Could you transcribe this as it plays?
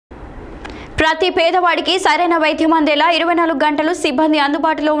ప్రతి పేదవాడికి సరైన వైద్యం అందేలా 24 గంటలు సిబ్బంది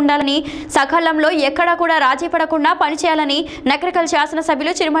అందుబాటులో ఉండాలని, సకాలంలో ఎక్కడా కూడా రాజీ పడకుండా పనిచేయాలని నకరికల్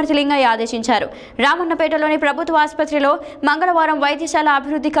శాసనసభ్యులు చిరుమర్తి లింగయ్య ఆదేశించారు. రామన్నపేటలోని ప్రభుత్వ ఆసుపత్రిలో మంగళవారం వైద్యశాల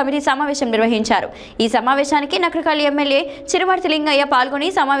అభివృద్ధి కమిటీ సమావేశం నిర్వహించారు. ఈ సమావేశానికి నకరికల్ ఎమ్మెల్యే చిరుమర్తి లింగయ్య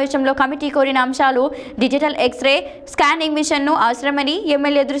పాల్గొని సమావేశంలో కమిటీ కోరిన అంశాలు డిజిటల్ ఎక్స్రే స్కానింగ్ మిషన్ను అవసరమని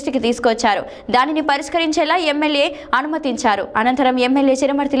ఎమ్మెల్యే దృష్టికి తీసుకొచ్చారు. దానిని పరిష్కరించేలా ఎమ్మెల్యే అనుమతించారు. అనంతరం ఎమ్మెల్యే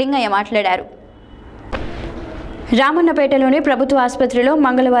చిరుమర్తి లింగయ్య మాట్లాడారు. రామన్నపేటలోని ప్రభుత్వ ఆసుపత్రిలో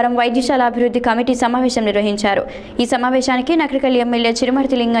మంగళవారం వైద్యశాల అభివృద్ధి కమిటీ సమావేశం నిర్వహించారు. ఈ సమావేశానికి నకరికల్ ఎమ్మెల్యే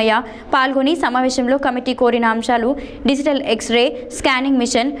చిరుమర్తి లింగయ్య పాల్గొని సమావేశంలో కమిటీ కోరిన అంశాలు డిజిటల్ ఎక్స్రే స్కానింగ్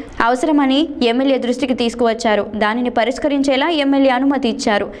మిషన్ అవసరమని ఎమ్మెల్యే దృష్టికి తీసుకువచ్చారు. దానిని పరిష్కరించేలా ఎమ్మెల్యే అనుమతి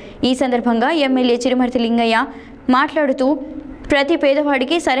ఇచ్చారు. ఈ సందర్భంగా ఎమ్మెల్యే చిరుమర్తి లింగయ్య మాట్లాడుతూ ప్రతి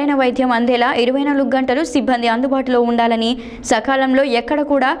పేదవాడికి సరైన వైద్యం అందేలా 24 గంటలు సిబ్బంది అందుబాటులో ఉండాలని, సకాలంలో ఎక్కడ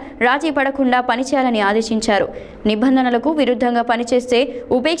కూడా రాజీ పడకుండా పనిచేయాలని ఆదేశించారు. నిబంధనలకు విరుద్ధంగా పనిచేస్తే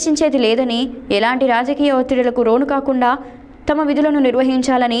ఉపేక్షించేది లేదని, ఎలాంటి రాజకీయ ఒత్తిడులకు లోను కాకుండా తమ విధులను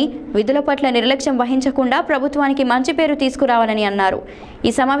నిర్వహించాలని, విధుల పట్ల నిర్లక్ష్యం వహించకుండా ప్రభుత్వానికి మంచి పేరు తీసుకురావాలని అన్నారు.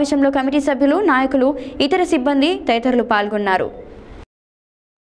 ఈ సమావేశంలో కమిటీ సభ్యులు, నాయకులు, ఇతర సిబ్బంది తదితరులు పాల్గొన్నారు.